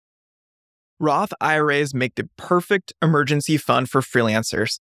Roth IRAs make the perfect emergency fund for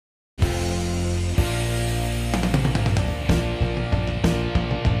freelancers.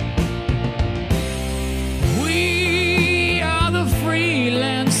 We are the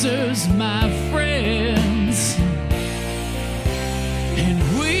freelancers, my friends, and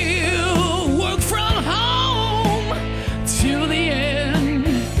we'll work from home till the end.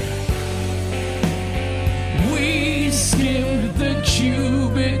 We skip the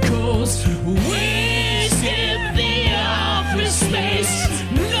cubicles, we skip the office space.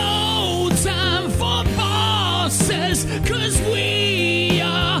 No time for bosses, 'cause we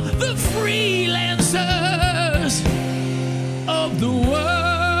are the freelancers of the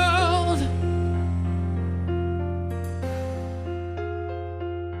world.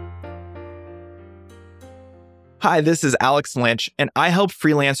 Hi, this is Alex Lynch, and I help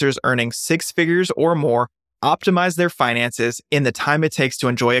freelancers earning six figures or more optimize their finances in the time it takes to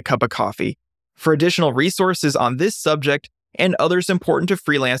enjoy a cup of coffee. For additional resources on this subject and others important to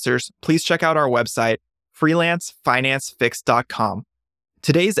freelancers, please check out our website, freelancefinancefix.com.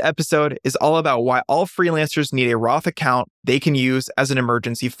 Today's episode is all about why all freelancers need a Roth account they can use as an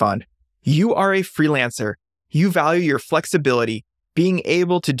emergency fund. You are a freelancer. You value your flexibility, being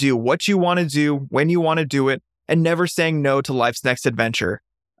able to do what you want to do when you want to do it, and never saying no to life's next adventure.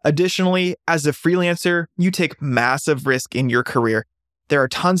 Additionally, as a freelancer, you take massive risk in your career. There are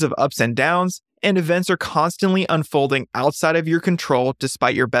tons of ups and downs, and events are constantly unfolding outside of your control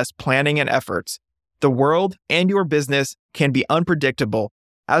despite your best planning and efforts. The world and your business can be unpredictable.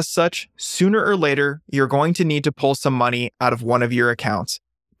 As such, sooner or later, you're going to need to pull some money out of one of your accounts.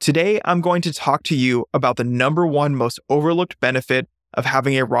 Today, I'm going to talk to you about the number one most overlooked benefit of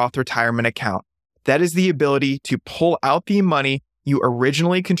having a Roth retirement account. That is the ability to pull out the money you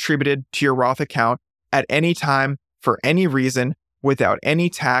originally contributed to your Roth account at any time for any reason without any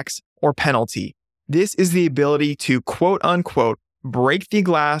tax or penalty. This is the ability to quote unquote break the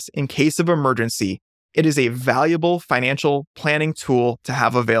glass in case of emergency. It is a valuable financial planning tool to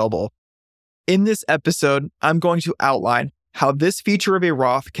have available. In this episode, I'm going to outline how this feature of a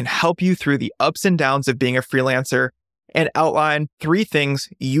Roth can help you through the ups and downs of being a freelancer and outline 3 things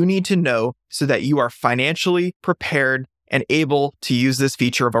you need to know so that you are financially prepared and able to use this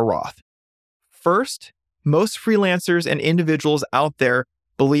feature of a Roth. First, most freelancers and individuals out there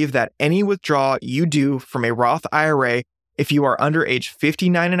believe that any withdrawal you do from a Roth IRA, if you are under age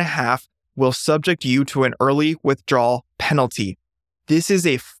 59 and a half, will subject you to an early withdrawal penalty. This is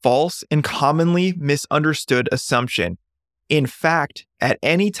a false and commonly misunderstood assumption. In fact, at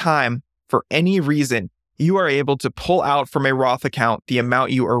any time, for any reason, you are able to pull out from a Roth account the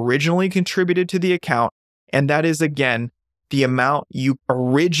amount you originally contributed to the account, and that is, again, the amount you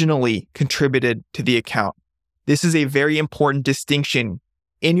originally contributed to the account. This is a very important distinction.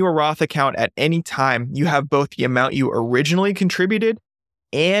 In your Roth account at any time, you have both the amount you originally contributed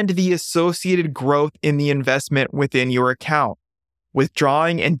and the associated growth in the investment within your account.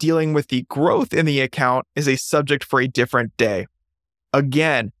 Withdrawing and dealing with the growth in the account is a subject for a different day.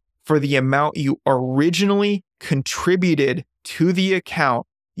 Again, for the amount you originally contributed to the account,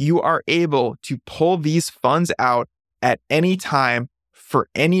 you are able to pull these funds out at any time for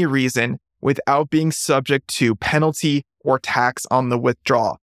any reason without being subject to penalty or tax on the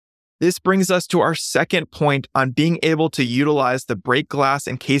withdrawal. This brings us to our second point on being able to utilize the break glass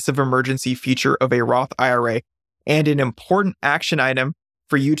in case of emergency feature of a Roth IRA. And an important action item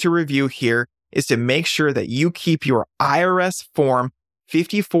for you to review here is to make sure that you keep your IRS form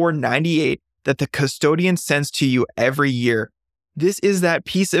 5498 that the custodian sends to you every year. This is that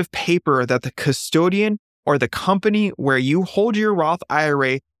piece of paper that the custodian or the company where you hold your Roth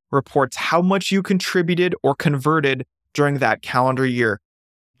IRA reports how much you contributed or converted during that calendar year.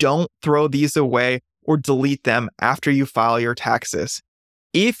 Don't throw these away or delete them after you file your taxes.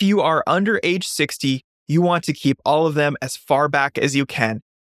 If you are under age 60, you want to keep all of them as far back as you can.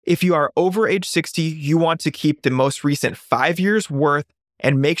 If you are over age 60, you want to keep the most recent 5 years worth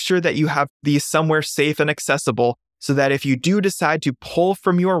and make sure that you have these somewhere safe and accessible so that if you do decide to pull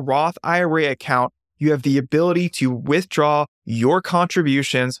from your Roth IRA account, you have the ability to withdraw your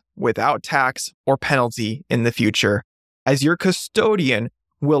contributions without tax or penalty in the future, as your custodian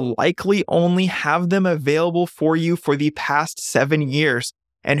will likely only have them available for you for the past 7 years,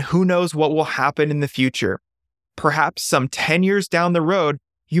 and who knows what will happen in the future. Perhaps some 10 years down the road,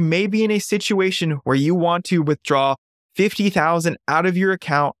 you may be in a situation where you want to withdraw $50,000 out of your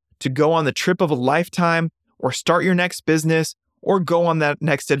account to go on the trip of a lifetime, or start your next business, or go on that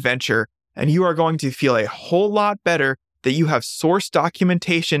next adventure. And you are going to feel a whole lot better that you have source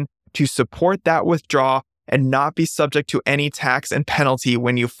documentation to support that withdrawal and not be subject to any tax and penalty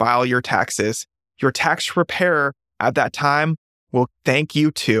when you file your taxes. Your tax preparer at that time will thank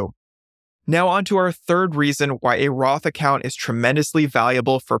you too. Now on to our third reason why a Roth account is tremendously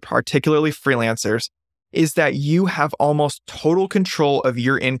valuable for particularly freelancers is that you have almost total control of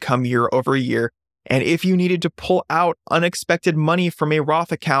your income year over year. And if you needed to pull out unexpected money from a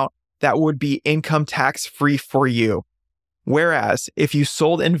Roth account, that would be income tax free for you. Whereas if you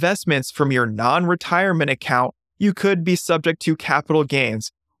sold investments from your non-retirement account, you could be subject to capital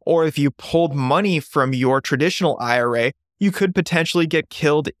gains. Or if you pulled money from your traditional IRA, you could potentially get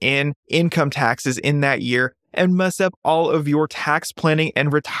killed in income taxes in that year and mess up all of your tax planning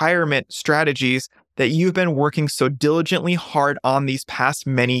and retirement strategies that you've been working so diligently hard on these past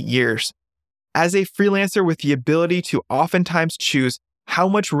many years. As a freelancer with the ability to oftentimes choose how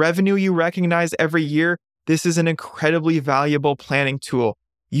much revenue you recognize every year, this is an incredibly valuable planning tool.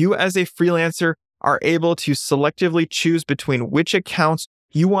 You as a freelancer are able to selectively choose between which accounts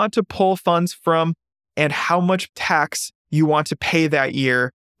you want to pull funds from and how much tax you want to pay that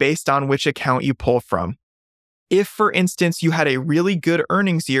year based on which account you pull from. If, for instance, you had a really good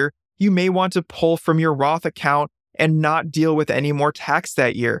earnings year, you may want to pull from your Roth account and not deal with any more tax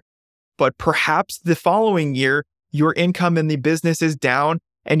that year. But perhaps the following year, your income in the business is down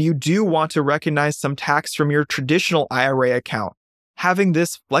and you do want to recognize some tax from your traditional IRA account. Having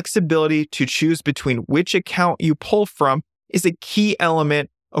this flexibility to choose between which account you pull from is a key element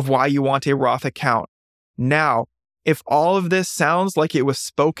of why you want a Roth account. Now, if all of this sounds like it was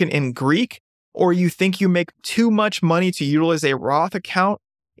spoken in Greek, or you think you make too much money to utilize a Roth account,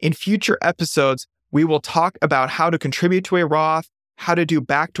 in future episodes, we will talk about how to contribute to a Roth, how to do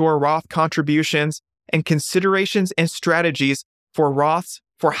backdoor Roth contributions, and considerations and strategies for Roths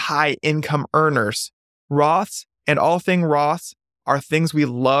for high income earners. Roths and all things Roths are things we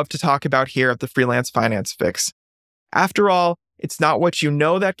love to talk about here at the Freelance Finance Fix. After all, it's not what you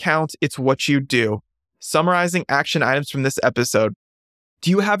know that counts, it's what you do. Summarizing action items from this episode. Do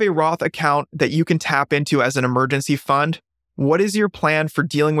you have a Roth account that you can tap into as an emergency fund? What is your plan for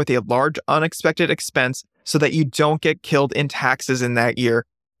dealing with a large unexpected expense so that you don't get killed in taxes in that year?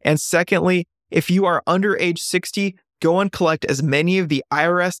 And secondly, if you are under age 60, go and collect as many of the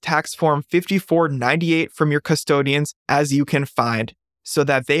IRS Tax Form 5498 from your custodians as you can find so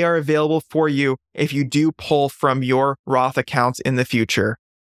that they are available for you if you do pull from your Roth accounts in the future.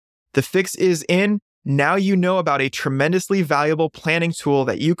 The fix is in. Now you know about a tremendously valuable planning tool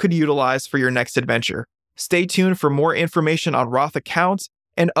that you could utilize for your next adventure. Stay tuned for more information on Roth accounts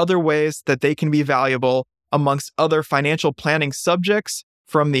and other ways that they can be valuable, amongst other financial planning subjects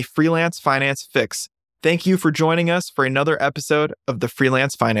from the Freelance Finance Fix. Thank you for joining us for another episode of the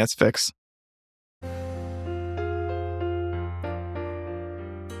Freelance Finance Fix.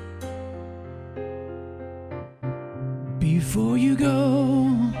 Before you go,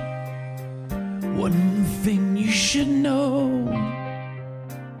 one thing you should know.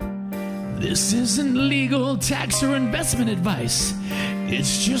 This isn't legal, tax, or investment advice.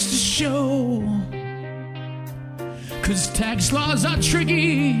 It's just a show. 'Cause tax laws are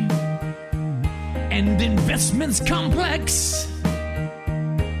tricky and investments complex.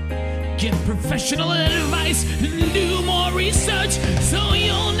 Get professional advice and do more research so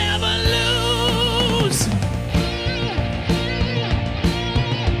you'll never lose.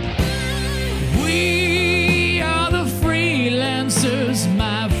 We are the freelancers,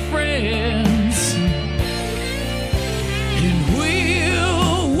 my friends, and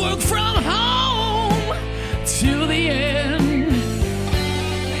we'll work from home till the end.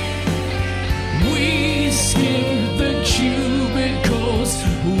 We skip the cubicles,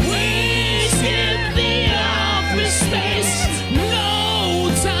 we skip the office space.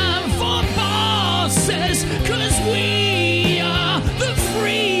 No time for bosses, 'cause we are the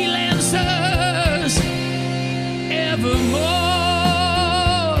freelancers evermore.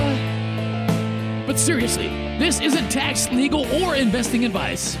 But seriously, this isn't tax, legal, or investing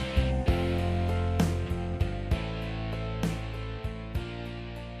advice.